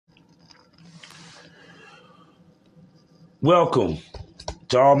Welcome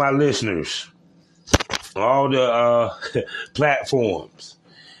to all my listeners, all the platforms,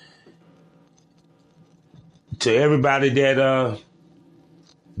 to everybody that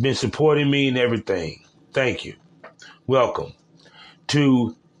been supporting me and everything. Thank you. Welcome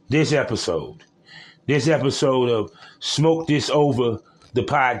to this episode. This episode of Smoke This Over, the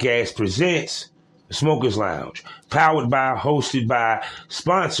podcast presents the Smokers Lounge, powered by, hosted by,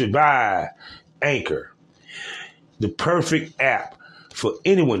 sponsored by Anchor. The perfect app for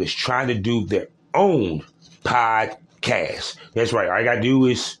anyone that's trying to do their own podcast. That's right. All you got to do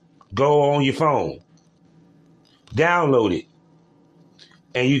is go on your phone, download it,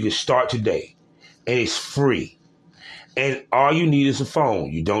 and you can start today. And it's free. And all you need is a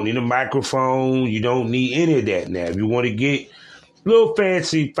phone. You don't need a microphone. You don't need any of that now. If you want to get a little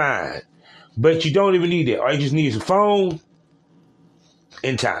fancy, fine. But you don't even need that. All you just need is a phone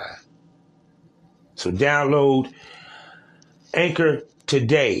and time. So download Anchor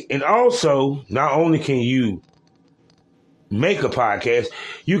today. And also, not only can you make a podcast,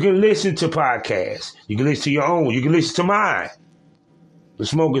 you can listen to podcasts. You can listen to your own. You can listen to mine, the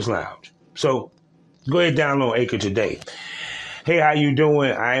Smokers Lounge. So go ahead and download Anchor today. Hey, how you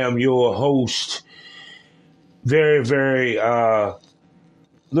doing? I am your host. Very, very,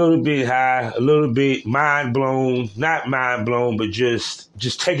 little bit high, a little bit mind blown. Not mind blown, but just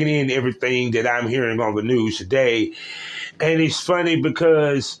taking in everything that I'm hearing on the news today. And it's funny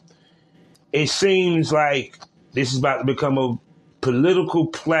because it seems like this is about to become a political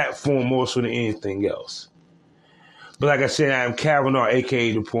platform more so than anything else. But like I said, I'm Kavanaugh,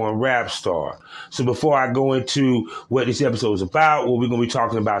 a.k.a. the Porn Rap Star. So before I go into what this episode is about, what we're going to be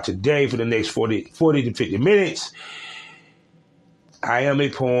talking about today for the next 40 to 50 minutes, I am a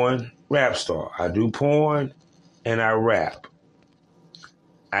porn rap star. I do porn and I rap.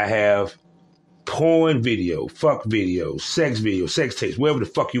 I have porn video, fuck video, sex tapes, whatever the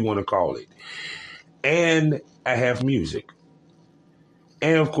fuck you want to call it. And I have music.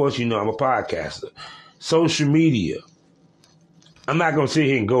 And of course, you know, I'm a podcaster. Social media. I'm not going to sit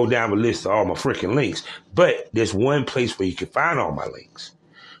here and go down the list of all my freaking links, but there's one place where you can find all my links.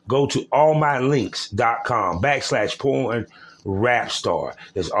 Go to allmylinks.com/porn rap star.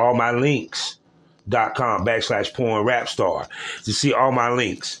 That's allmylinks.com/porn rap star to see all my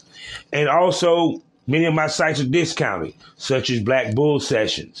links. And also, many of my sites are discounted, such as Black Bull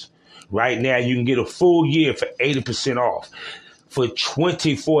Sessions. Right now, you can get a full year for 80% off for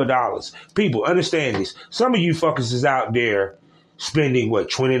 $24. People, understand this. Some of you fuckers is out there spending,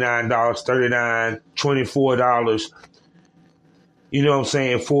 $29, $39, $24, you know what I'm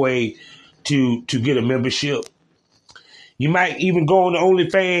saying, to get a membership. You might even go on the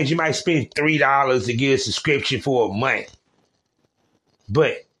OnlyFans. You might spend $3 to get a subscription for a month.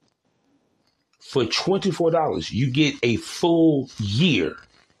 But for $24, you get a full year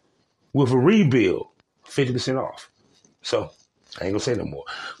with a rebuild, 50% off. So I ain't gonna say no more.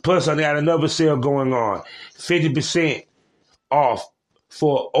 Plus, I got another sale going on, 50% off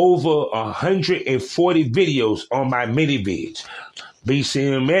for over 140 videos on my mini vids,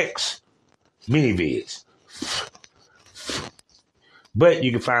 BCMX mini vids. But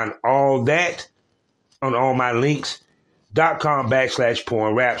you can find all that on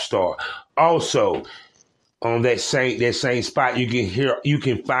allmylinks.com/porn rap star. Also, on that same spot, you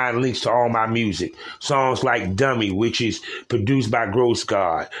can find links to all my music. Songs like Dummy, which is produced by Gross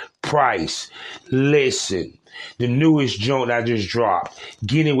God, Price, Listen, the newest joint I just dropped,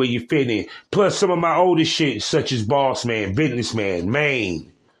 Get In Where You Fit In, plus some of my oldest shit, such as Boss Man, Businessman,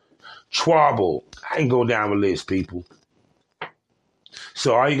 Maine, Trouble. I can go down the list, people.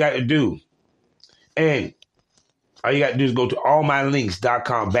 So all you got to do is go to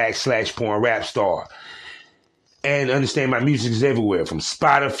allmylinks.com/porn rap star. And understand my music is everywhere, from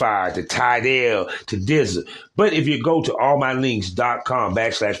Spotify to Tidal to Deezer. But if you go to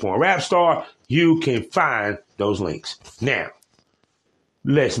allmylinks.com/porn rap star, you can find those links. Now,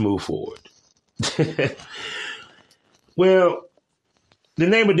 let's move forward. Well, the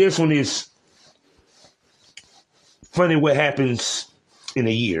name of this one is Funny What Happens in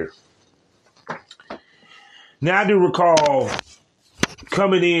a Year. Now, I do recall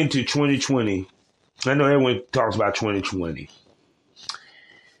coming into 2020, I know everyone talks about 2020.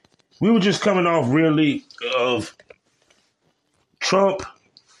 We were just coming off really of Trump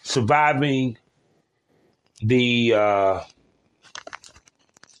surviving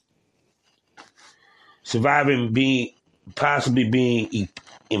possibly being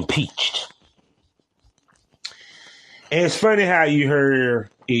impeached. And it's funny how you hear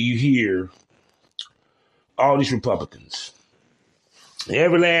all these Republicans.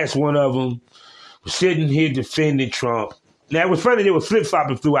 Every last one of them was sitting here defending Trump, Now, it was funny, they were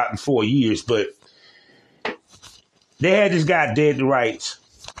flip-flopping throughout the 4 years, but they had this guy dead to rights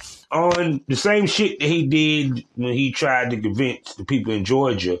on the same shit that he did when he tried to convince the people in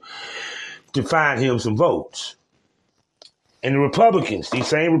Georgia to find him some votes. And the Republicans, these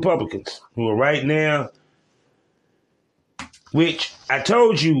same Republicans, who are right now, which I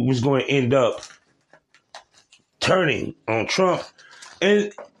told you was going to end up turning on Trump,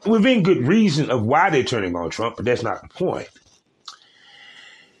 and within good reason of why they're turning on Trump, but that's not the point.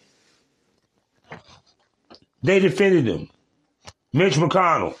 They defended him. Mitch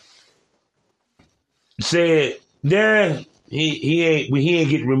McConnell said, "Yeah, he ain't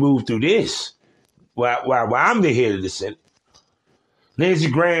getting removed through this. While I'm the head of the Senate."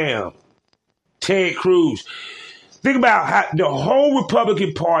 Lindsey Graham, Ted Cruz. Think about how the whole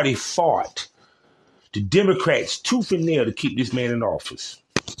Republican Party fought the Democrats tooth and nail to keep this man in office.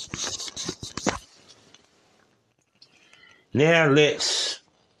 Now let's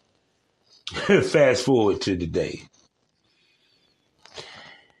fast forward to today.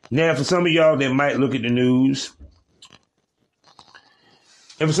 Now, for some of y'all that might look at the news,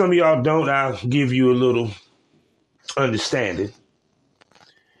 and for some of y'all don't, I'll give you a little understanding,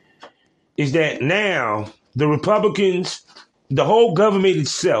 is that now the Republicans, the whole government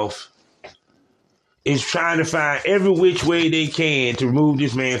itself, is trying to find every which way they can to remove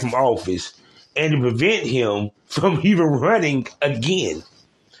this man from office and to prevent him from even running again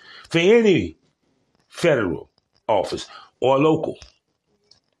for any federal office or local.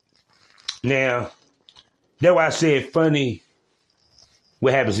 Now, that's why I said funny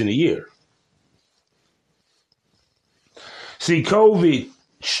what happens in a year. See, COVID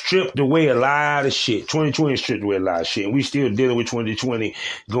stripped away a lot of shit. 2020 stripped away a lot of shit. And we still dealing with 2020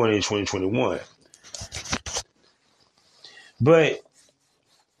 going into 2021. But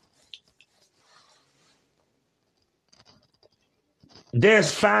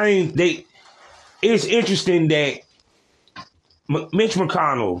it's interesting that Mitch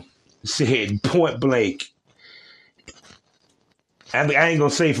McConnell said point blank, I ain't gonna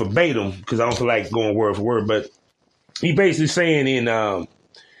say verbatim because I don't feel like going word for word, but he basically saying in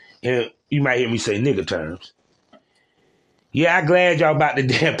you might hear me say nigga terms, yeah, I'm glad y'all about to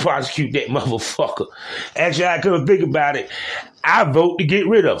damn prosecute that motherfucker. Actually, I couldn't think about it. I vote to get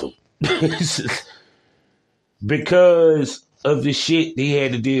rid of him because of the shit he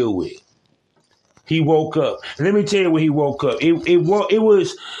had to deal with. He woke up. Let me tell you when he woke up. It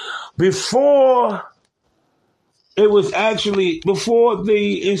was before. It was actually before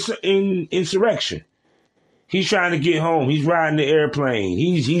the insurrection. He's trying to get home. He's riding the airplane.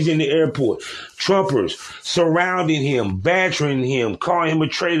 He's in the airport. Trumpers surrounding him, badgering him, calling him a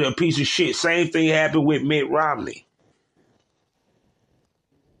traitor, a piece of shit. Same thing happened with Mitt Romney.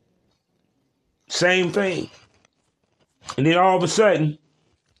 Same thing. And then all of a sudden,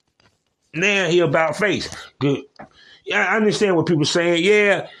 now he about face. Good. Yeah, I understand what people are saying.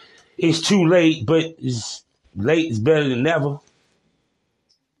 Yeah, it's too late, but late is better than never.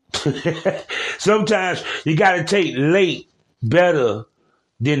 Sometimes you got to take late better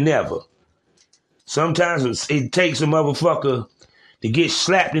than never. Sometimes it takes a motherfucker to get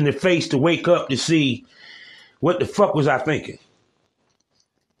slapped in the face to wake up to see what the fuck was I thinking.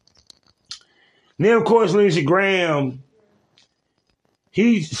 Now, of course, Lindsey Graham,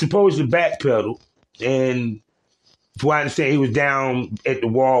 he's supposed to backpedal, and from what I understand, he was down at the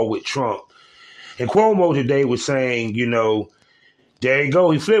wall with Trump. And Cuomo today was saying, you know, there you go,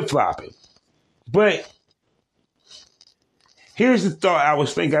 he flip-flopping. But here's the thought I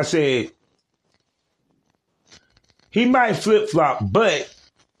was thinking. I said, he might flip-flop, but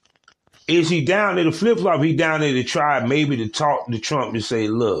is he down there to flip-flop? He down there to try maybe to talk to Trump and say,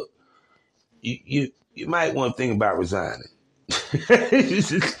 look, you might want to think about resigning.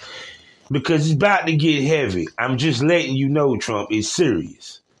 Because it's about to get heavy. I'm just letting you know, Trump, it's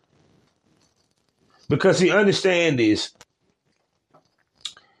serious. Because he understands this.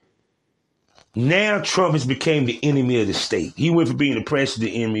 Now Trump has become the enemy of the state. He went from being the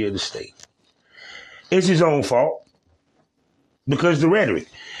president to the enemy of the state. It's his own fault. Because the rhetoric.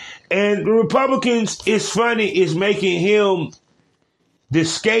 And the Republicans, it's funny, is making him the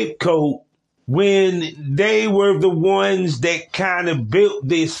scapegoat when they were the ones that kind of built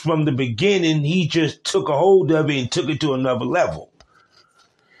this from the beginning. He just took a hold of it and took it to another level.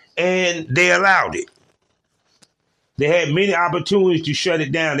 And they allowed it. They had many opportunities to shut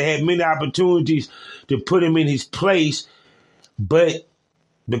it down. They had many opportunities to put him in his place. But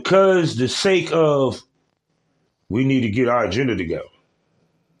because the sake of, we need to get our agenda to go.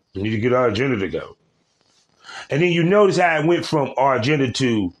 We need to get our agenda to go. And then you notice how it went from our agenda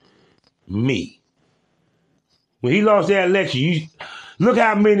to me. When he lost that election, look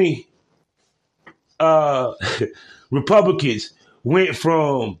how many Republicans went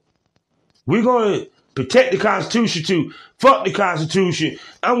from we're going to protect the Constitution to fuck the Constitution.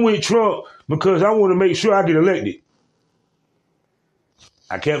 I'm with Trump because I want to make sure I get elected.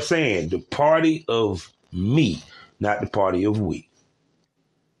 I kept saying the party of me, not the party of we.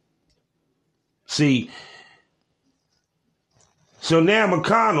 See, so now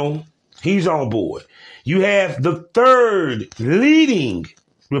McConnell, he's on board. You have the third leading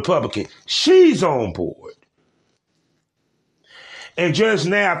Republican. She's on board. And just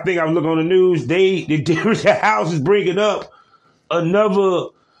now, I think I was looking on the news, the House is bringing up another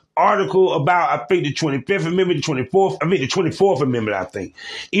article about, I think, the 25th Amendment, the 24th Amendment, I think.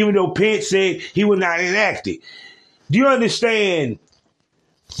 Even though Pence said he would not enact it. Do you understand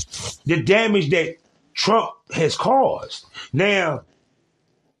the damage that Trump has caused? Now,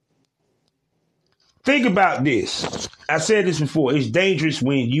 think about this. I said this before. It's dangerous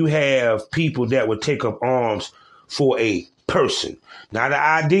when you have people that would take up arms for a person. Not an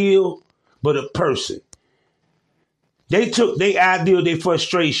ideal, but a person. They took their ideal, their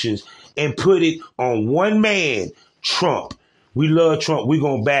frustrations, and put it on one man, Trump. We love Trump. We're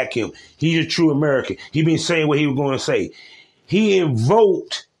going to back him. He's a true American. He been saying what he was going to say. He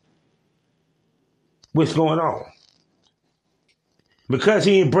invoked what's going on. Because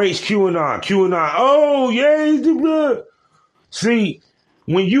he embraced QAnon. Oh, yeah. See,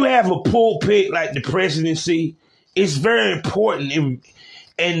 when you have a pulpit like the presidency, it's very important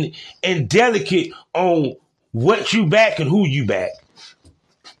and delicate on what you back and who you back.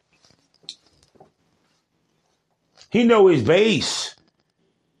 He knows his base.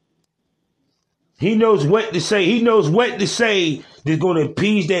 He knows what to say. He knows what to say that's going to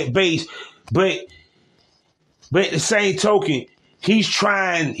appease that base. But at the same token,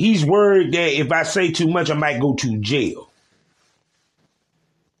 he's worried that if I say too much, I might go to jail.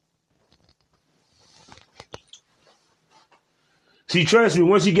 See, trust me,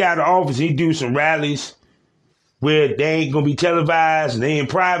 once he got out of office, he do some rallies where they ain't going to be televised and they ain't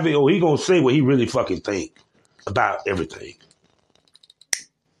private, or he going to say what he really fucking think about everything.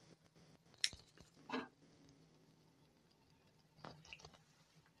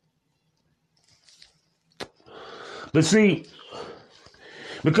 But see,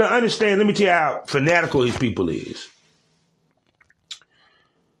 because understand, let me tell you how fanatical his people is.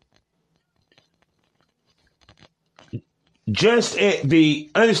 Just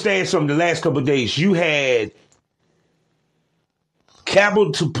understand something, the last couple of days, you had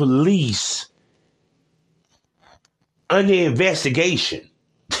Capitol Police under investigation.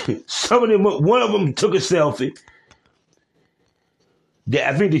 Some of them, one of them took a selfie.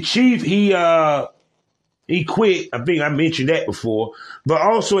 I think the chief, he quit. I think I mentioned that before. But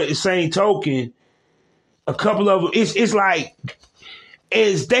also at the same token, a couple of them, it's like,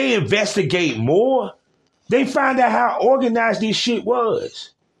 as they investigate more, they find out how organized this shit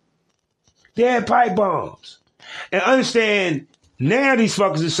was. They had pipe bombs. And understand, now these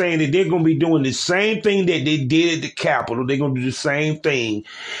fuckers are saying that they're going to be doing the same thing that they did at the Capitol. They're going to do the same thing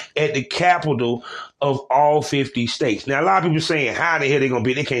at the Capitol of all 50 states. Now, a lot of people are saying, how the hell they going to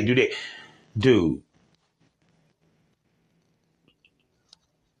be? They can't do that. Dude.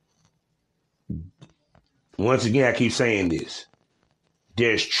 Once again, I keep saying this.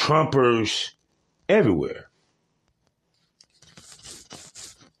 There's Trumpers everywhere.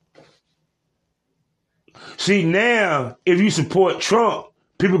 See, now, if you support Trump,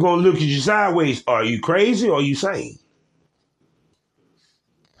 people are going to look at you sideways. Are you crazy or are you sane?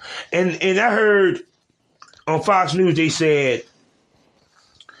 And I heard on Fox News, they said,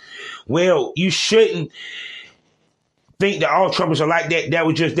 well, you shouldn't think that all Trumpers are like that. That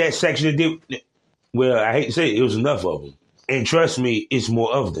was just that section that did. Well, I hate to say it was enough of them. And trust me, it's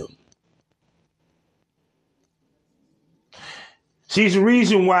more of them. See, it's the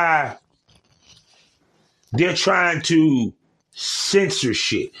reason why they're trying to censor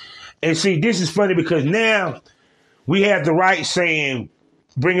shit. And see, this is funny because now we have the right saying,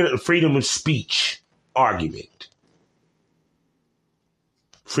 bringing up the freedom of speech argument.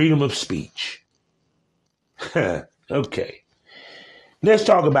 Freedom of speech. Okay. Let's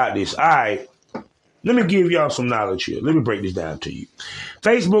talk about this. All right. Let me give y'all some knowledge here. Let me break this down to you.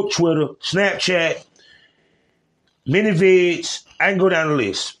 Facebook, Twitter, Snapchat, ManyVids. I can go down the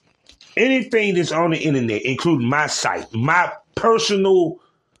list. Anything that's on the internet, including my site, my personal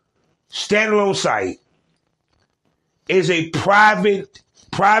standalone site, is a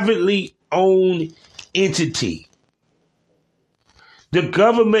privately owned entity. The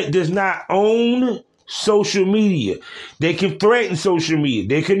government does not own, social media. They can threaten social media.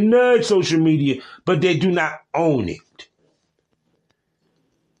 They can nudge social media, but they do not own it.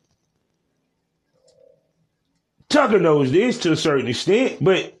 Tucker knows this to a certain extent,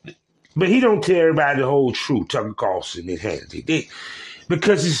 but he don't tell everybody the whole truth. Tucker Carlson and Hannity,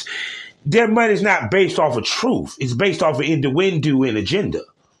 because their money is not based off of truth. It's based off of innuendo and agenda.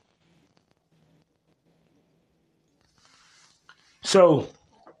 So,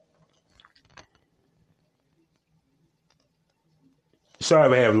 sorry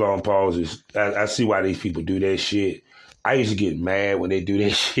if I have long pauses. I see why these people do that shit. I used to get mad when they do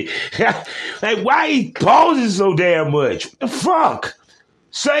that shit. Like, why he pausing so damn much? What the fuck?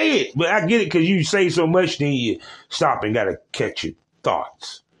 Say it. But I get it because you say so much, then you stop and got to catch your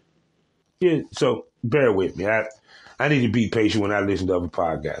thoughts. Yeah, so bear with me. I need to be patient when I listen to other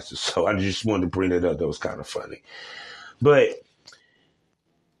podcasters. So I just wanted to bring that up. That was kind of funny. But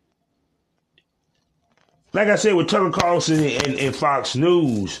like I said, with Tucker Carlson and Fox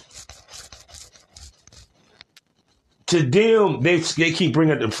News, to them, they keep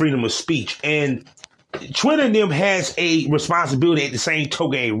bringing up the freedom of speech. And Twitter and them has a responsibility at the same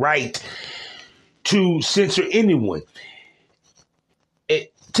token, a right to censor anyone.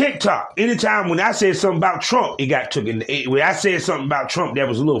 TikTok, anytime when I said something about Trump, it got taken. When I said something about Trump that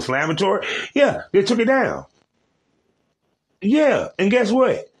was a little inflammatory, yeah, they took it down. Yeah, and guess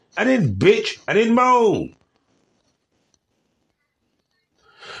what? I didn't bitch. I didn't moan.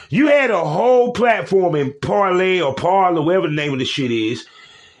 You had a whole platform in Parlay or Parler, whatever the name of the shit is,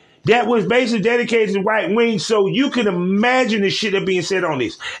 that was basically dedicated to right wing. So you can imagine the shit that being said on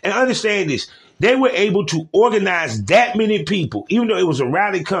this. And understand this. They were able to organize that many people, even though it was a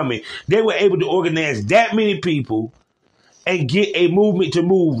rally coming, they were able to organize that many people and get a movement to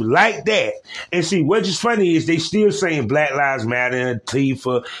move like that. And see, what's just funny is they still saying Black Lives Matter,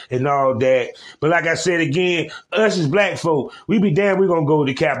 Antifa, and all that. But like I said again, us as black folk, we be damn, we gonna go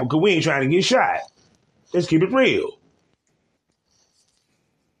to the Capitol because we ain't trying to get shot. Let's keep it real.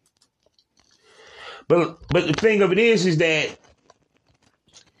 But the thing of it is that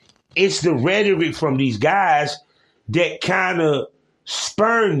it's the rhetoric from these guys that kind of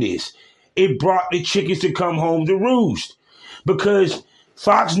spurned this. It brought the chickens to come home to roost. Because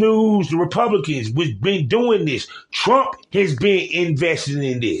Fox News, the Republicans, has been doing this. Trump has been investing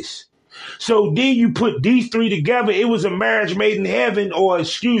in this. So then you put these three together, it was a marriage made in heaven, or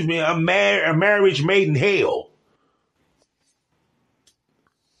excuse me, a marriage made in hell.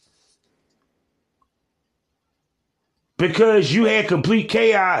 Because you had complete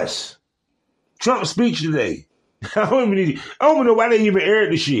chaos. Trump's speech today. I don't even know why they even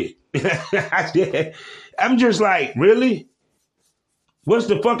aired the shit. I'm just like, really? What's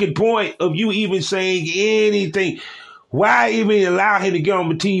the fucking point of you even saying anything? Why even allow him to get on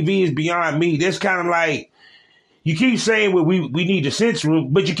the TV is beyond me. That's kind of like, you keep saying, well, we need to censor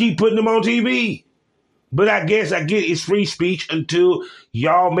him, but you keep putting him on TV. But I guess I get it's free speech until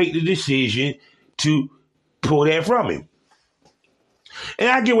y'all make the decision to pull that from him. And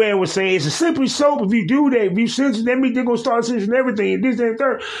I get what I was saying. It's a slippery slope if you do that. If you censor, that means they're going to start censoring everything and this, that, and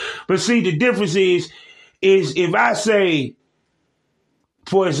third. But see, the difference is if I say,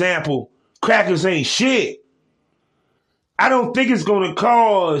 for example, crackers ain't shit, I don't think it's going to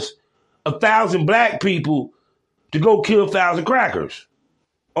cause 1,000 black people to go kill 1,000 crackers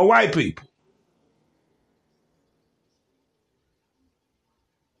or white people.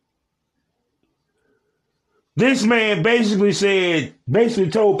 This man basically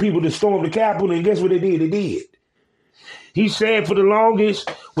told people to storm the Capitol, and guess what they did? They did. He said for the longest,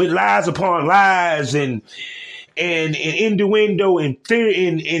 with lies upon lies and innuendo and theory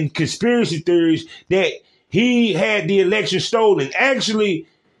and conspiracy theories, that he had the election stolen. Actually,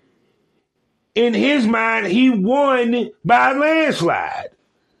 in his mind, he won by a landslide.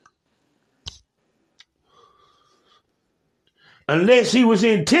 Unless he was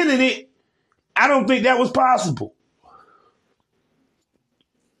intending it, I don't think that was possible.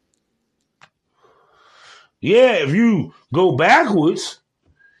 Yeah, if you go backwards,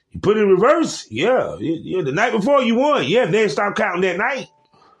 you put it in reverse, yeah, the night before you won. Yeah, if they stop counting that night.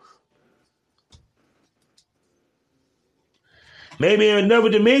 Maybe in another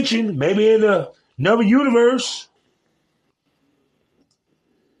dimension, maybe in another universe.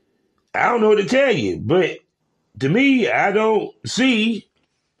 I don't know what to tell you, but to me, I don't see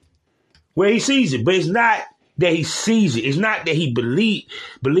where he sees it. But it's not that he sees it. It's not that he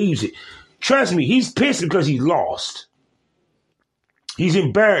believes it. Trust me, he's pissed because he lost. He's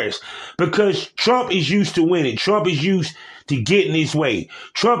embarrassed because Trump is used to winning. Trump is used to getting his way.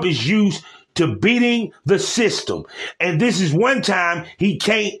 Trump is used to beating the system. And this is one time he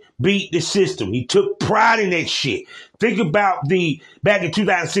can't beat the system. He took pride in that shit. Think about back in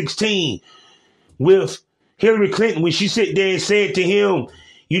 2016 with Hillary Clinton when she sat there and said to him,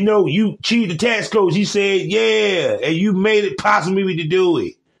 you know, you cheated the tax codes. He said, yeah, and you made it possible for me to do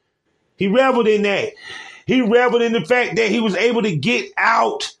it. He reveled in that. He reveled in the fact that he was able to get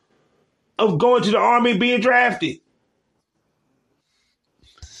out of going to the army and being drafted.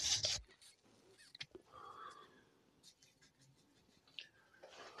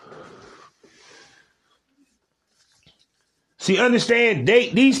 See, understand,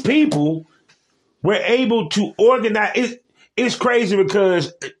 these people were able to organize. It's crazy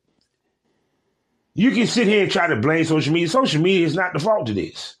because you can sit here and try to blame social media. Social media is not the fault of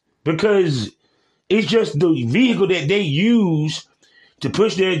this because it's just the vehicle that they use to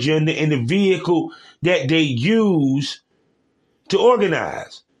push their agenda and the vehicle that they use to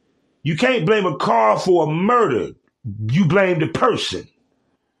organize. You can't blame a car for a murder. You blame the person.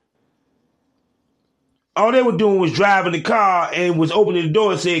 All they were doing was driving the car and was opening the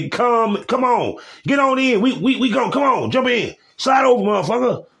door and said, come on, get on in. We go, come on, jump in. Slide over,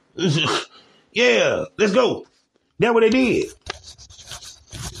 motherfucker. Yeah, let's go. That's what they did.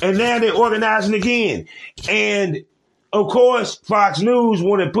 And now they're organizing again. And of course, Fox News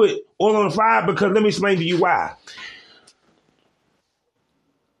want to put oil on the fire because let me explain to you why.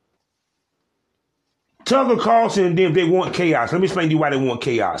 Tucker Carlson and them, they want chaos. Let me explain to you why they want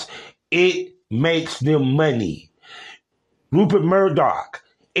chaos. It makes them money. Rupert Murdoch,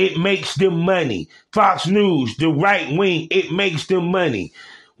 it makes them money. Fox News, the right wing, it makes them money.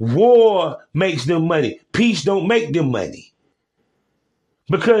 War makes them money. Peace don't make them money.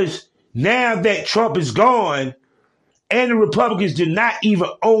 Because now that Trump is gone and the Republicans do not even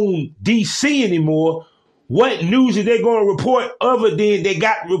own D.C. anymore, what news are they going to report other than they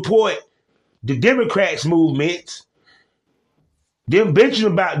got to report the Democrats' movements? Them bitching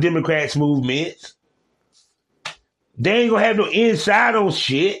about Democrats' movements. They ain't gonna have no inside on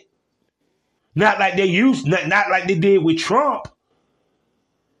shit. Not like they not like they did with Trump.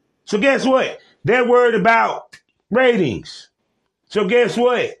 So guess what? They're worried about ratings. So guess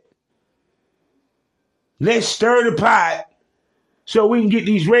what? Let's stir the pot so we can get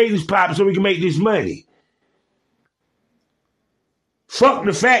these ratings popping so we can make this money. Fuck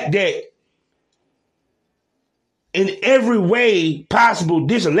the fact that in every way possible,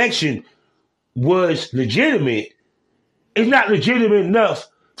 this election was legitimate. It's not legitimate enough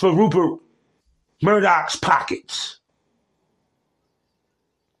for Rupert Murdoch's pockets.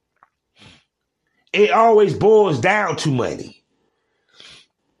 It always boils down to money.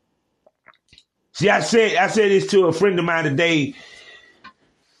 See, I said this to a friend of mine today,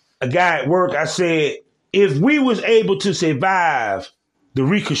 a guy at work. I said, if we was able to survive the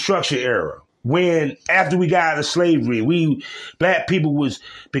Reconstruction era, when after we got out of slavery, black people was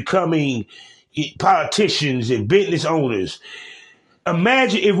becoming politicians and business owners.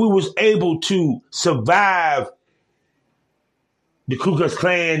 Imagine if we was able to survive the Ku Klux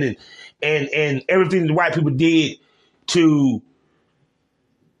Klan and everything the white people did to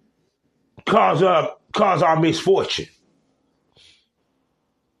cause our misfortune.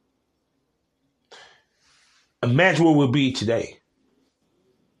 Imagine where we'll be today.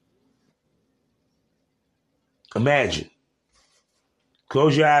 Imagine.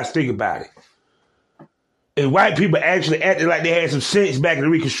 Close your eyes, think about it. And white people actually acted like they had some sense back in the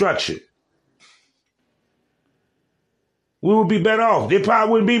Reconstruction, we would be better off. There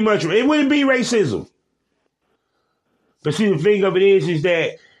probably wouldn't be much. It wouldn't be racism. But see, the thing of it is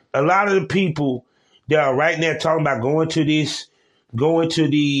that a lot of the people that are right now talking about going to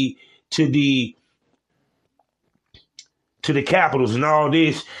the capitals and all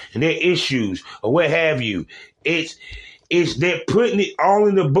this and their issues or what have you, it's they're putting it all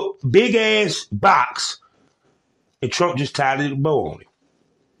in the big ass box, and Trump just tied the bow on it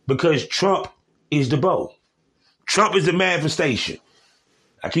because Trump is the bow. Trump is the manifestation.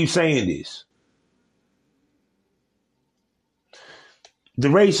 I keep saying this. The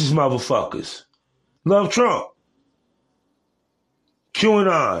racist motherfuckers love Trump.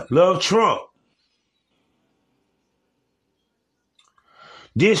 QAnon love Trump.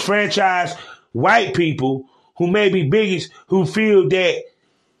 Disfranchised white people who may be bigots who feel that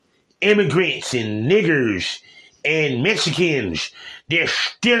immigrants and niggers and Mexicans, they're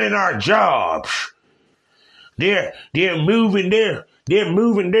stealing our jobs. They're moving their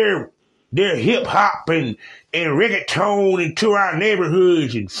hip hop and reggaeton into our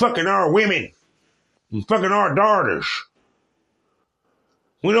neighborhoods and fucking our women and fucking our daughters.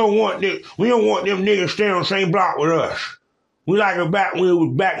 We don't want them niggas staying on the same block with us. We like it back when it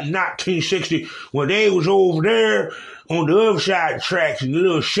was back in 1960 when they was over there on the other side of the tracks in the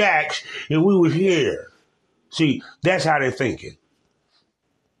little shacks and we was here. See, that's how they're thinking.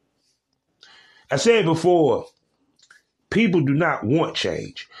 I said before, people do not want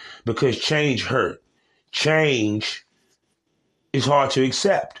change because change hurt. Change is hard to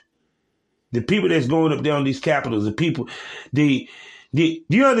accept. The people that's going up there on these capitals, do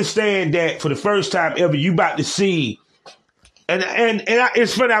you understand that for the first time ever, you about to see,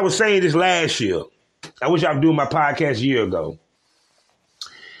 it's funny, I was saying this last year. I wish I was doing my podcast a year ago.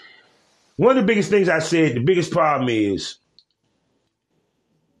 One of the biggest things I said, the biggest problem is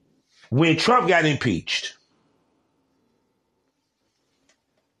when Trump got impeached,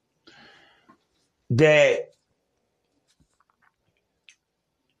 that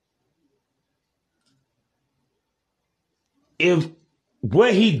if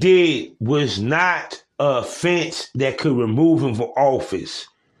what he did was not an offense that could remove him from office,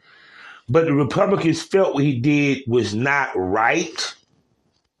 but the Republicans felt what he did was not right,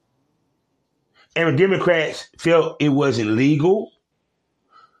 and the Democrats felt it wasn't legal,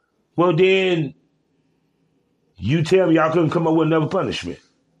 well then, you tell me y'all couldn't come up with another punishment.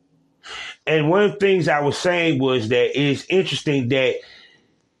 And one of the things I was saying was that it's interesting that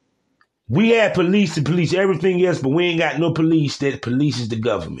we have police to police everything else, but we ain't got no police that polices the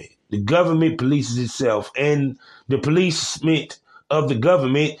government. The government polices itself, and the policement of the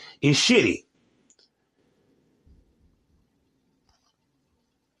government is shitty.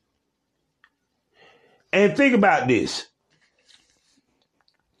 And think about this.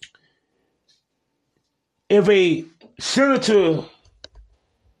 If a senator,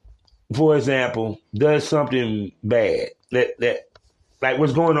 for example, does something bad, that like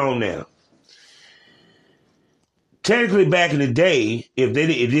what's going on now, technically back in the day, if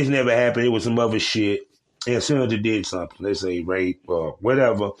this never happened, it was some other shit, and a senator did something, let's say rape or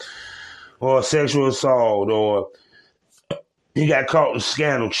whatever, or sexual assault, or he got caught in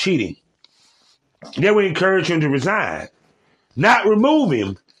scandal cheating, they would encourage him to resign. Not remove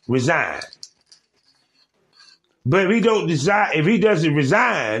him, resign. But if he doesn't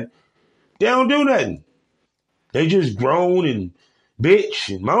resign, they don't do nothing. They just groan and bitch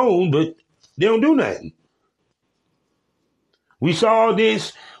and moan, but they don't do nothing. We saw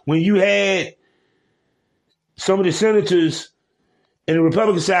this when you had some of the senators in the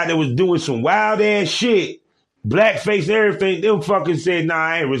Republican side that was doing some wild ass shit, blackface and everything. Them fucking said, nah,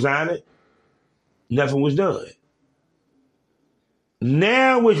 I ain't resigning. Nothing was done.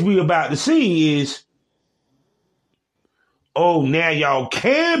 Now what we about to see is, oh, now y'all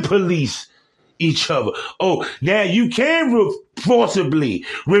can police each other. Oh, now you can forcibly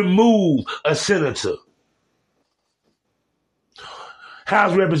remove a senator.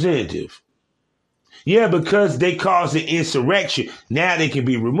 House representative. Yeah, because they caused an insurrection. Now they can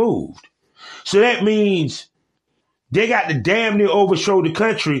be removed. So that means they got to damn near overthrow the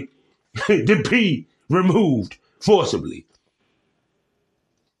country to be removed forcibly.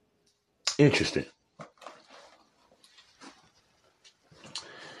 Interesting.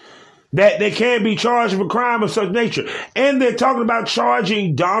 That they can't be charged with a crime of such nature. And they're talking about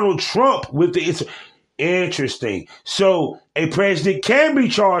charging Donald Trump with the... Interesting. So a president can be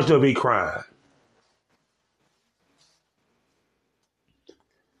charged of a crime.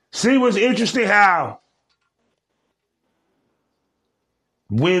 See what's interesting? How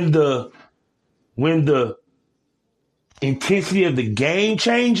when the intensity of the game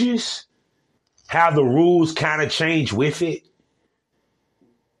changes, how the rules kind of change with it.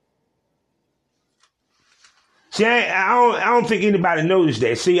 See, I don't think anybody noticed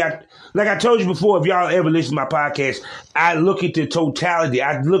that. See, like I told you before, if y'all ever listen to my podcast, I look at the totality.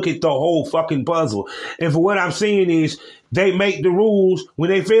 I look at the whole fucking puzzle. And for what I'm seeing is they make the rules when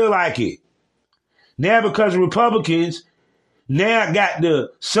they feel like it. Now because Republicans now got to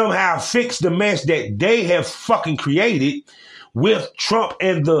somehow fix the mess that they have fucking created with Trump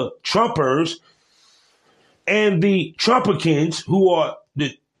and the Trumpers and the Trumpicans who are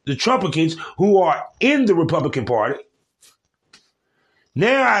the Trumpicans who are in the Republican Party.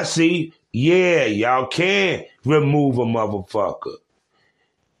 Now I see, yeah, y'all can remove a motherfucker.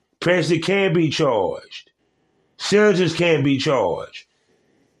 President can be charged. Senators can be charged.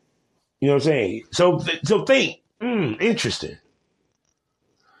 You know what I'm saying? So think, interesting.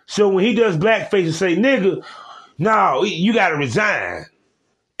 So when he does blackface and say, nigga, no, you got to resign.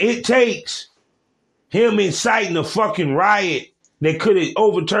 It takes him inciting a fucking riot that could have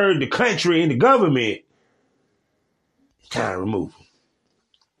overturned the country and the government. Time to remove him.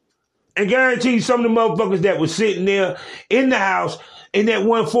 And guarantee some of the motherfuckers that was sitting there in the House in that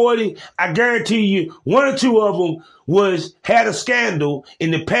 140, I guarantee you, one or two of them had a scandal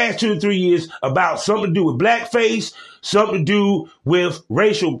in the past 2 to 3 years about something to do with blackface, something to do with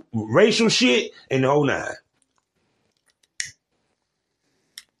racial shit, and the whole nine.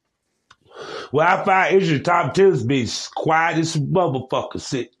 Well, I find Israel Tom Tillis been quiet as a motherfucker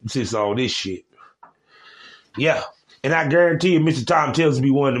since all this shit. Yeah. And I guarantee you, Mr. Tom Tillis will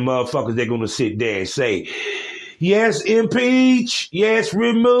be one of the motherfuckers they're going to sit there and say, yes, impeach. Yes,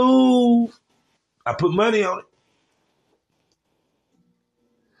 remove. I put money on it.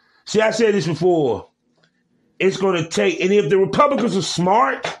 See, I said this before. It's going to take, and if the Republicans are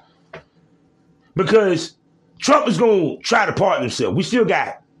smart, because Trump is going to try to pardon himself. We still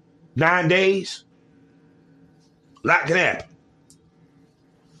got 9 days. A lot can happen.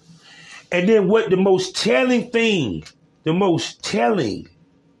 And then what the most telling thing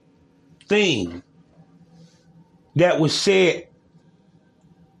that was said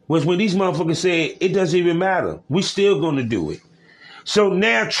was when these motherfuckers said, it doesn't even matter. We still going to do it. So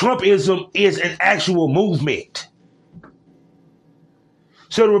now Trumpism is an actual movement.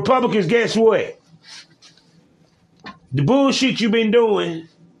 So the Republicans, guess what? The bullshit you've been doing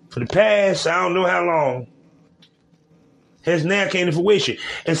for the past, I don't know how long, has now came to fruition.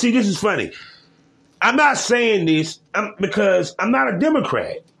 And see, this is funny. I'm not saying this because I'm not a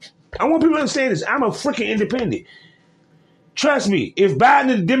Democrat. I want people to understand this. I'm a freaking independent. Trust me, if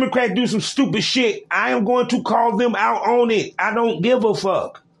Biden and the Democrats do some stupid shit, I am going to call them out on it. I don't give a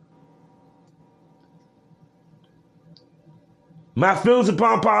fuck. My feelings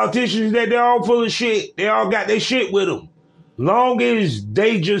upon politicians is that they're all full of shit. They all got their shit with them. Long as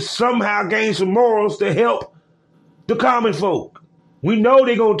they just somehow gain some morals to help the common folk. We know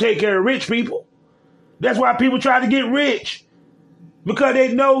they're going to take care of rich people. That's why people try to get rich. Because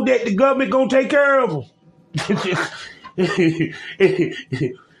they know that the government going to take care of them.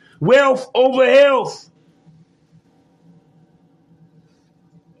 Wealth over health.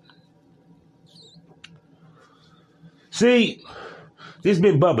 See, this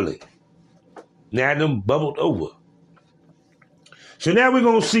been bubbling. Now them bubbled over. So now we're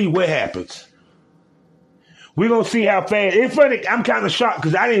going to see what happens. We're going to see how fast. It's funny, I'm kind of shocked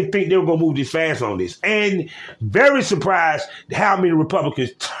because I didn't think they were going to move this fast on this. And very surprised how many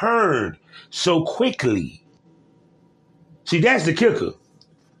Republicans turned so quickly. See, that's the kicker.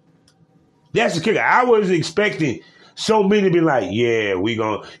 That's the kicker. I wasn't expecting so many to be like, yeah, we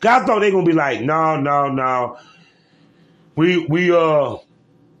going to. I thought they were going to be like, no. We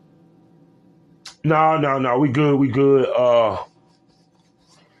good.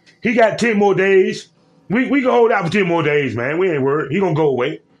 He got 10 more days. We can hold out for 10 more days, man. We ain't worried. He gonna go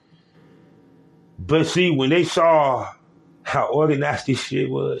away. But see, when they saw how organized this shit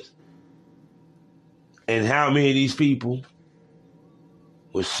was and how many of these people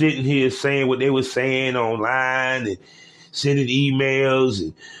were sitting here saying what they were saying online and sending emails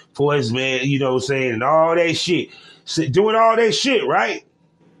and voicemail, you know what I'm saying, and all that shit. Doing all that shit, right?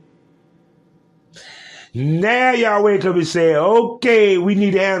 Now y'all wake up and say, okay, we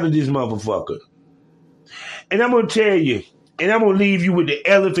need to handle this motherfucker. And I'm going to tell you, and I'm going to leave you with the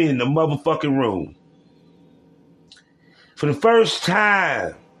elephant in the motherfucking room. For the first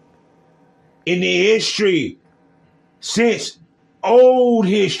time in the history, since old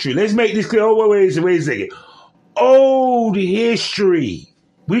history, let's make this clear. Oh, wait a second. Old history.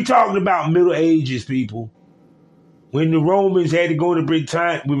 We talking about Middle Ages, people. When the Romans had to go to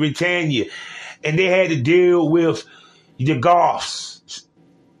Britannia, and they had to deal with the Goths.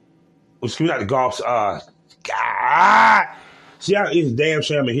 Excuse me, not the Goths. God. See, it's damn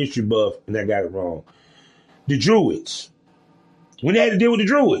sure I'm a history buff, and I got it wrong. The Druids. When they had to deal with the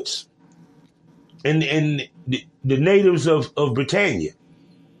Druids and the natives of Britannia.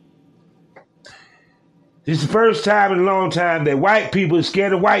 This is the first time in a long time that white people are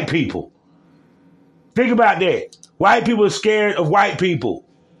scared of white people. Think about that. White people are scared of white people.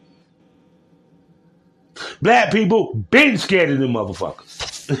 Black people been scared of them motherfuckers.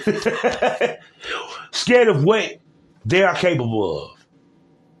 Scared of what they are capable of.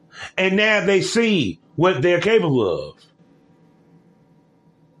 And now they see what they're capable of.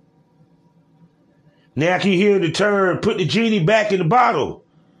 Now I keep hearing the term, put the genie back in the bottle.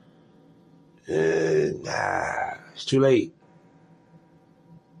 Nah, it's too late.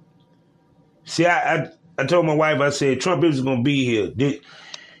 See, I told my wife, I said, Trump is going to be here.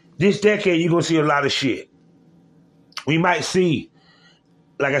 This decade, you're going to see a lot of shit. We might see,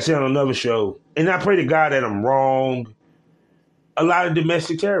 like I said on another show, and I pray to God that I'm wrong, a lot of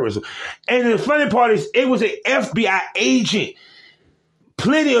domestic terrorism. And the funny part is, it was an FBI agent,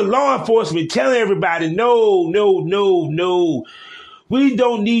 plenty of law enforcement telling everybody, no. We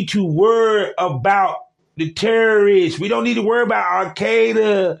don't need to worry about the terrorists. We don't need to worry about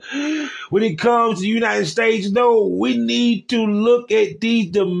Al-Qaeda when it comes to the United States. No, we need to look at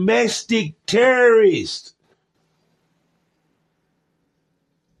these domestic terrorists.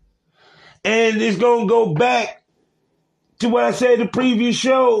 And it's going to go back to what I said in the previous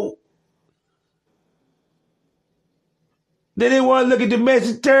show. They didn't want to look at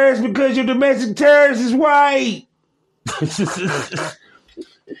domestic terrorists because your domestic terrorist is white.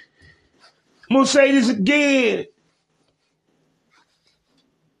 I'm going to say this again.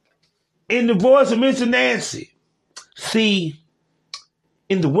 In the voice of Mr. Nancy. See,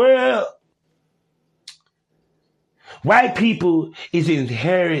 in the world, white people is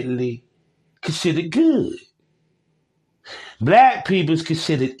inherently considered good. Black people is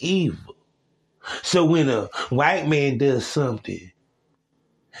considered evil. So when a white man does something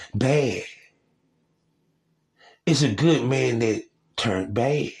bad, it's a good man that turned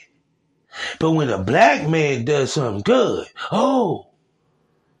bad. But when a black man does something good,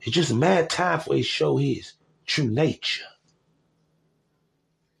 it's just a matter of time for he show his true nature.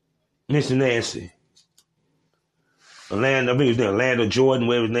 Mr. Nancy. Orlando Jordan,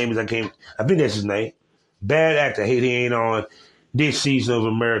 whatever his name is, I think that's his name. Bad actor. I hate he ain't on this season of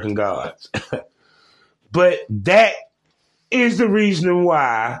American Gods. But that is the reason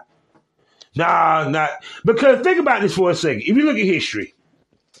why. Because think about this for a second. If you look at history,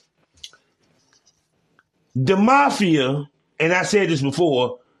 the mafia, and I said this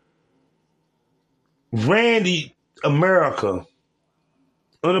before, pretty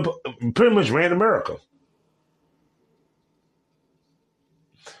much ran America.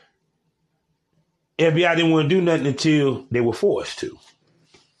 FBI didn't want to do nothing until they were forced to.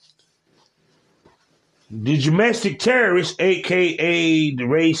 The domestic terrorists, a.k.a. the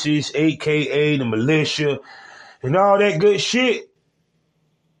racists, a.k.a. the militia, and all that good shit,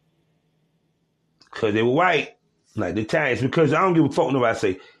 because they were white, like the Italians, because I don't give a fuck nobody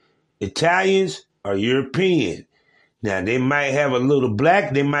say, Italians are European. Now, they might have a little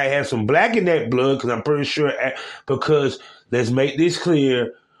black, they might have some black in that blood, because I'm pretty sure, because let's make this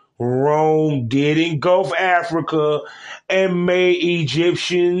clear, Rome did engulf Africa and made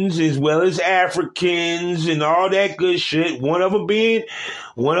Egyptians as well as Africans and all that good shit. One of them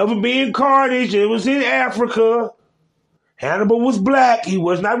being Carthage. It was in Africa. Hannibal was black. He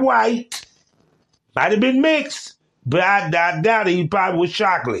was not white. Might have been mixed, but I doubt it. He probably was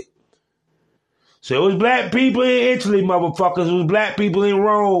chocolate. So it was black people in Italy, motherfuckers. It was black people in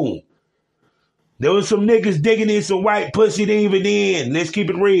Rome. There was some niggas digging in some white pussy they even in. Let's keep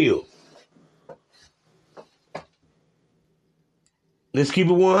it real. Let's keep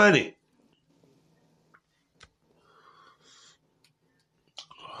it 100.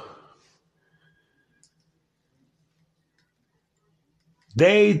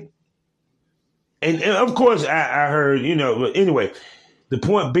 And of course I heard, but anyway, the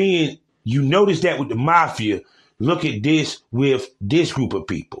point being, you notice that with the mafia, look at this with this group of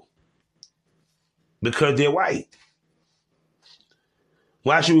people. Because they're white.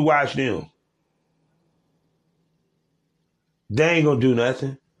 Why should we watch them? They ain't gonna do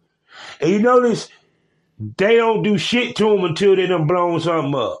nothing. And you notice they don't do shit to them until they done blown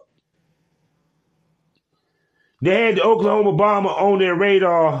something up. They had the Oklahoma bomber on their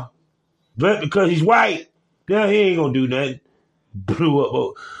radar, but because he's white, now he ain't gonna do nothing.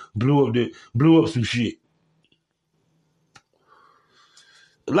 Blew up some shit.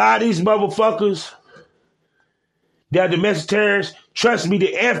 A lot of these motherfuckers, they're domestic terrorists. Trust me,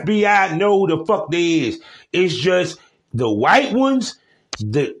 the FBI know who the fuck they is. It's just the white ones,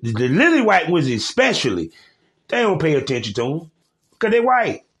 the lily white ones especially, they don't pay attention to them because they're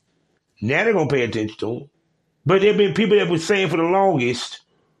white. Now they're going to pay attention to them. But there have been people that were saying for the longest,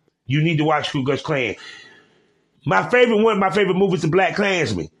 you need to watch Ku Klux Klan. One of my favorite movies, The Black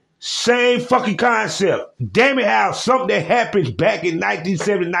Klansman. Same fucking concept. Damn it, how something that happened back in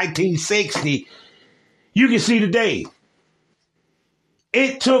 1970, 1960, you can see today.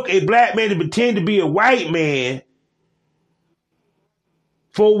 It took a black man to pretend to be a white man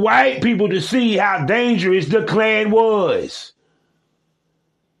for white people to see how dangerous the Klan was.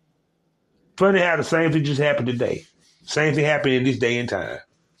 Funny how the same thing just happened today. Same thing happened in this day and time.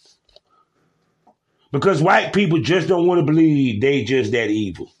 Because white people just don't want to believe they just that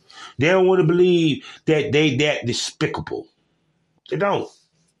evil. They don't want to believe that they that despicable. They don't.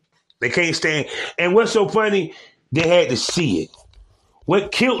 They can't stand. And what's so funny, they had to see it.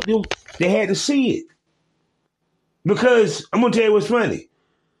 What killed them, they had to see it. Because I'm going to tell you what's funny.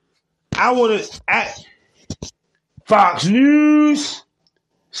 Fox News,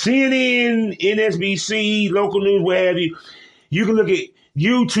 CNN, NSBC, local news, what have you, You can look at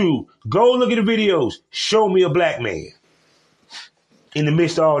YouTube. Go look at the videos. Show me a black man in the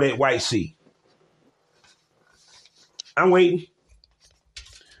midst of all that white sea. I'm waiting.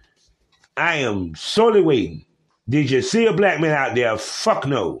 I am solely waiting. Did you see a black man out there? Fuck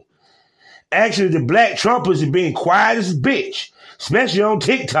no. Actually, the black Trumpers are being quiet as a bitch, especially on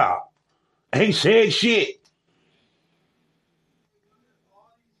TikTok. Ain't said shit.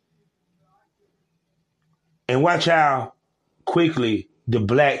 And watch how quickly the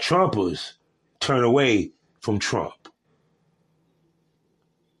black Trumpers turn away from Trump.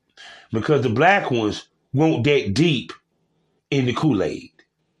 Because the black ones won't that deep in the Kool-Aid.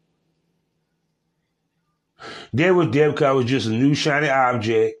 They were there because I was just a new shiny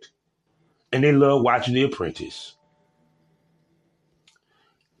object, and they love watching The Apprentice.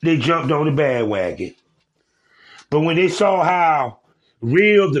 They jumped on the bandwagon. But when they saw how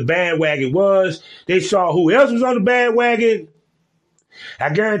real the bandwagon was, they saw who else was on the bandwagon. I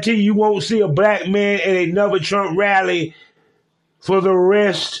guarantee you won't see a black man at another Trump rally for the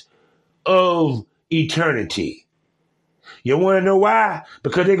rest of eternity. You want to know why?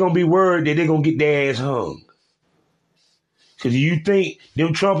 Because they're going to be worried that they're going to get their ass hung. Because you think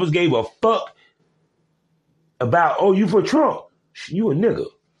them Trumpers gave a fuck about, oh, you for Trump? You a nigga.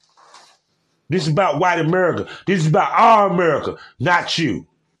 This is about white America. This is about our America, not you.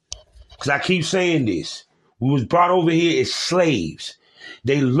 Because I keep saying this. We was brought over here as slaves.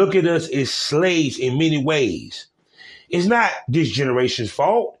 They look at us as slaves in many ways. It's not this generation's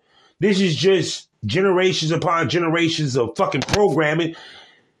fault. This is just generations upon generations of fucking programming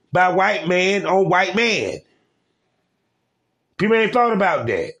by white man on white man. People ain't thought about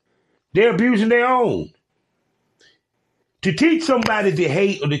that. They're abusing their own. To teach somebody to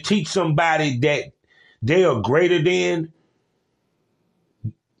hate or to teach somebody that they are greater than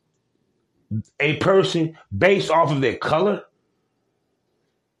a person based off of their color,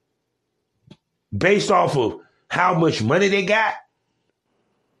 based off of how much money they got,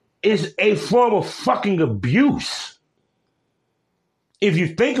 is a form of fucking abuse. If you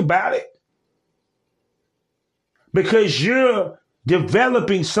think about it. Because you're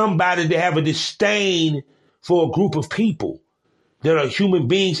developing somebody to have a disdain for a group of people that are human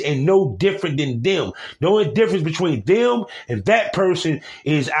beings and no different than them. The only difference between them and that person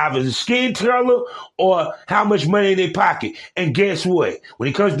is either the skin color or how much money in their pocket. And guess what? When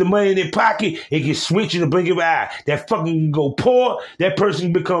it comes to money in their pocket, it can switch in the blink of an eye. That fucking can go poor, that person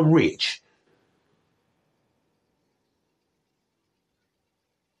can become rich.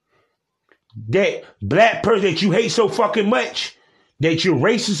 That black person that you hate so fucking much, that you're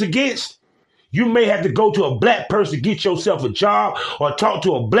racist against, you may have to go to a black person to get yourself a job or talk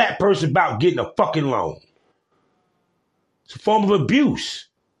to a black person about getting a fucking loan. It's a form of abuse.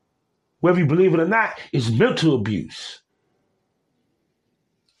 Whether you believe it or not, it's mental abuse.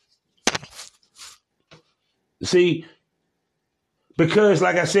 See, because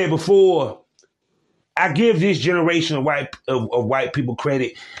like I said before, I give this generation of white people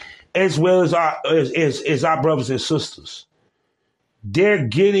credit, as well as our brothers and sisters. They're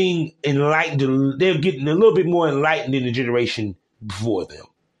getting enlightened. They're getting a little bit more enlightened than the generation before them.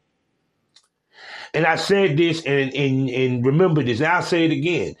 And I said this and remember this, and I'll say it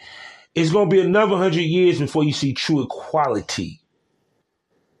again. It's going to be another 100 years before you see true equality.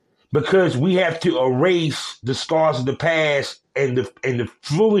 Because we have to erase the scars of the past and the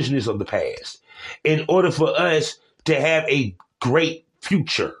foolishness of the past in order for us to have a great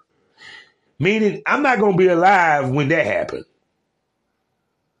future. Meaning, I'm not going to be alive when that happens.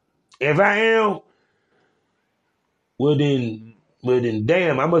 If I am, well then,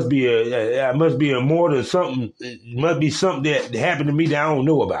 damn, I must be immortal or something. It must be something that happened to me that I don't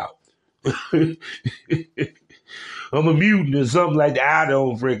know about. I'm a mutant or something like that. I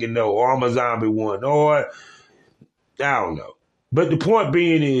don't freaking know. Or I'm a zombie one. Or, I don't know. But the point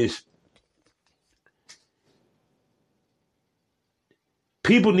being is,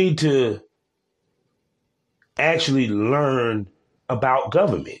 people need to actually learn about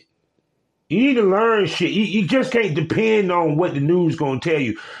government. You need to learn shit. You just can't depend on what the news is going to tell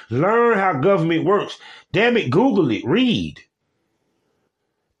you. Learn how government works. Damn it, Google it. Read.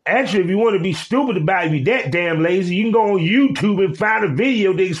 Actually, if you want to be stupid about it, if you're that damn lazy, you can go on YouTube and find a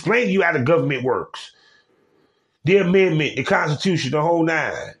video to explain to you how the government works. The amendment, the Constitution, the whole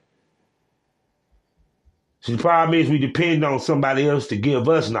nine. So the problem is we depend on somebody else to give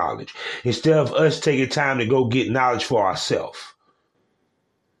us knowledge instead of us taking time to go get knowledge for ourselves.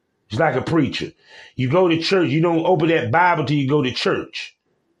 It's like a preacher. You go to church, you don't open that Bible till you go to church.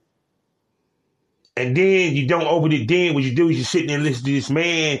 And then you don't open it then. What you do is you sit there and listen to this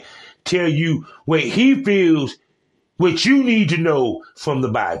man tell you what he feels which you need to know from the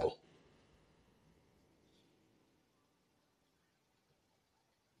Bible.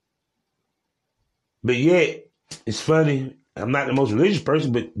 But yet, it's funny, I'm not the most religious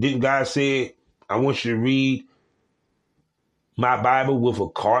person, but didn't God say, I want you to read my Bible with a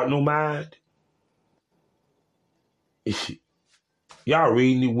cardinal mind? Y'all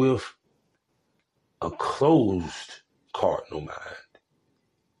reading it with a closed cardinal mind.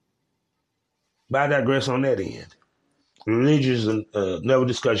 But I digress on that end. Religion is another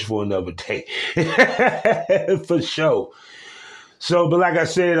discussion for another day. For sure. So, but like I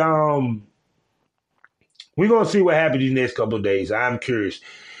said, we're going to see what happens these next couple of days. I'm curious.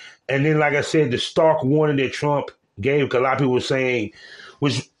 And then, like I said, the stark warning that Trump gave, because a lot of people were saying,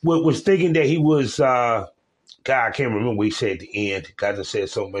 was thinking that he was, God, I can't remember what he said at the end. God just said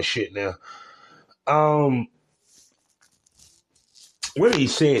so much shit now. What did he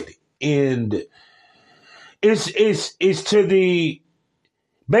say at the end? It's to the,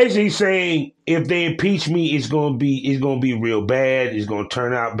 basically saying, if they impeach me, it's gonna be real bad. It's gonna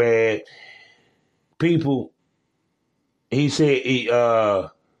turn out bad. People, he said,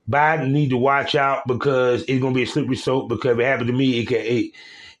 Biden need to watch out because it's gonna be a slippery slope. Because if it happened to me,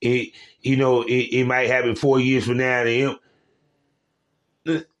 it might happen 4 years from now to him.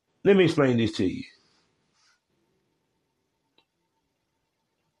 Let me explain this to you.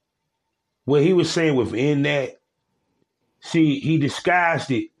 What he was saying within that, see, he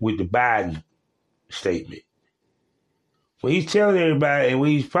disguised it with the Biden statement. When he's telling everybody, and when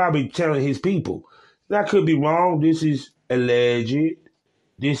he's probably telling his people, that could be wrong. This is alleged.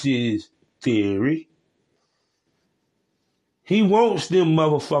 This is theory. He wants them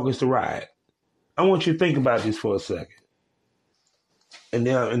motherfuckers to riot. I want you to think about this for a second. And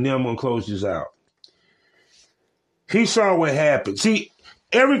then I'm going to close this out. He saw what happened. See,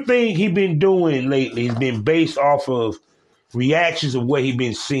 everything he's been doing lately has been based off of reactions of what he's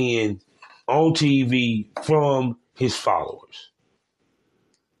been seeing on TV from his followers.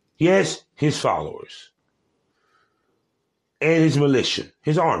 Yes, his followers. And his militia,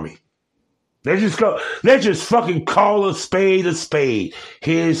 his army. Let's just fucking call a spade a spade.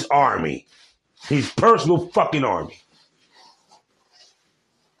 His army. His personal fucking army.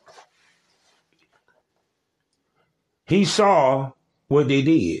 He saw what they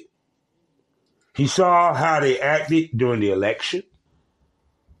did. He saw how they acted during the election.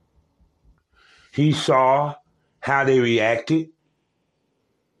 He saw how they reacted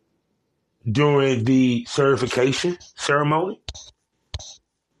during the certification ceremony.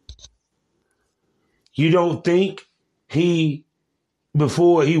 You don't think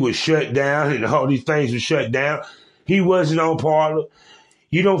before he was shut down and all these things were shut down, he wasn't on Parler?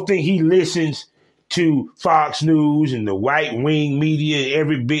 You don't think he listens to Fox News and the right-wing media,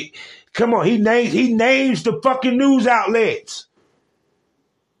 every bit? Come on, he names the fucking news outlets.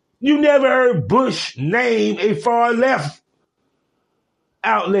 You never heard Bush name a far left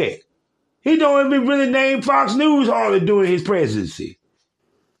outlet. He don't even really name Fox News hardly during his presidency.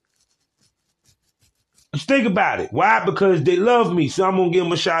 Just think about it. Why? Because they love me, so I'm going to give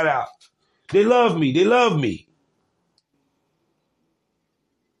them a shout out. They love me. They love me.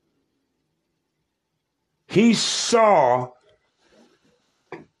 He basically,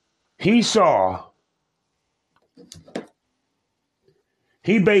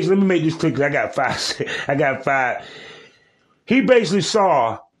 let me make this quick because I got five. He basically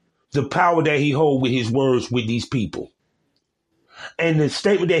saw the power that he holds with his words with these people. And the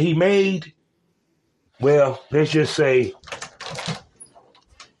statement that he made, well, let's just say,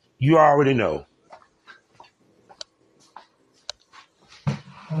 you already know.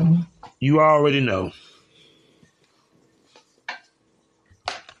 You already know.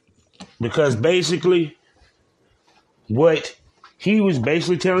 Because basically, what he was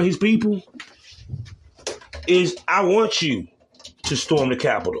basically telling his people is, I want you to storm the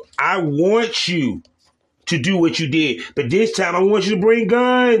Capitol. I want you to do what you did. But this time, I want you to bring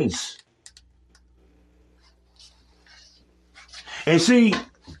guns. And see,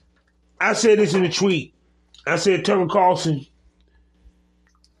 I said this in a tweet. I said, Tucker Carlson,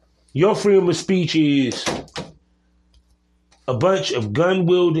 your freedom of speech is a bunch of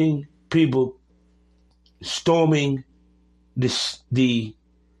gun-wielding people storming the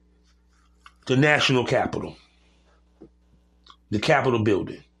national Capitol, the Capitol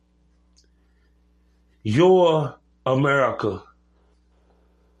building. Your America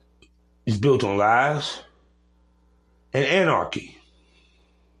is built on lies and anarchy.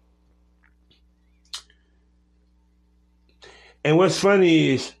 And what's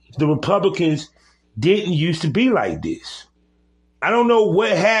funny is the Republicans didn't used to be like this. I don't know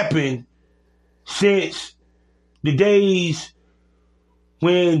what happened since the days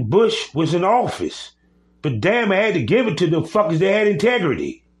when Bush was in office. But damn, I had to give it to them fuckers that had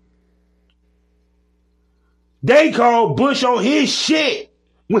integrity. They called Bush on his shit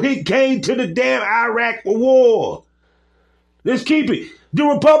when it came to the damn Iraq war. Let's keep it. The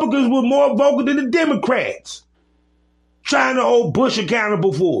Republicans were more vocal than the Democrats, trying to hold Bush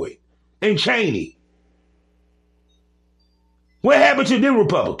accountable for it, and Cheney. What happened to them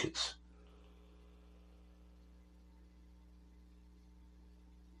Republicans?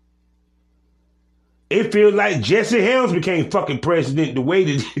 It feels like Jesse Helms became fucking president the way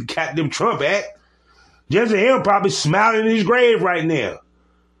that got them Trump act. Jesse Helms probably smiling in his grave right now.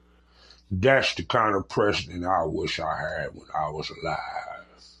 That's the kind of president I wish I had when I was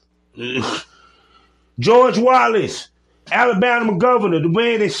alive. George Wallace, Alabama governor, the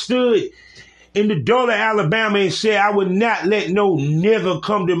man that stood in the door of Alabama and said, I would not let no nigger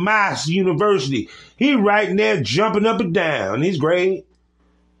come to my university. He right there jumping up and down in his grave.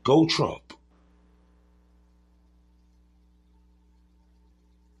 Go Trump.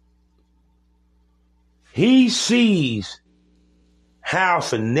 He sees how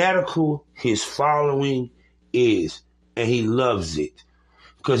fanatical his following is, and he loves it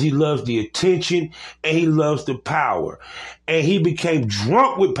because he loves the attention and he loves the power. And he became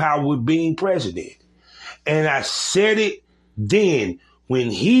drunk with power with being president. And I said it then, when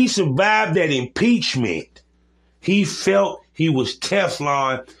he survived that impeachment, he felt he was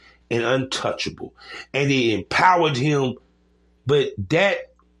Teflon and untouchable. And it empowered him, but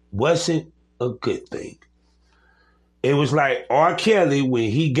that wasn't a good thing. It was like R. Kelly when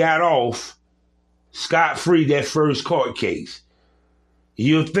he got off scot-free that first court case.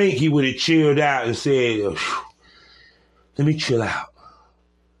 You'd think he would have chilled out and said, let me chill out.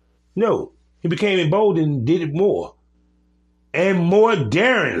 No, he became emboldened and did it more. And more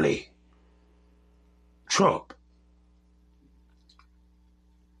daringly. Trump.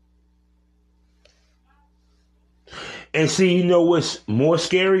 And see, you know what's more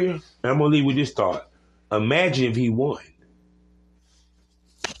scarier? I'm going to leave with this thought. Imagine if he won.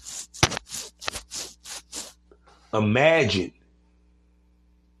 Imagine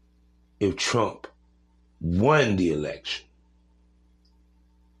if Trump won the election.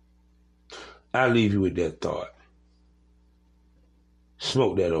 I'll leave you with that thought.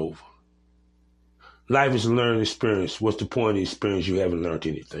 Smoke that over. Life is a learning experience. What's the point of the experience? You haven't learned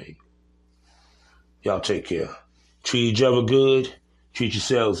anything. Y'all take care. Treat each other good. Treat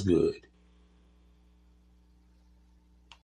yourselves good.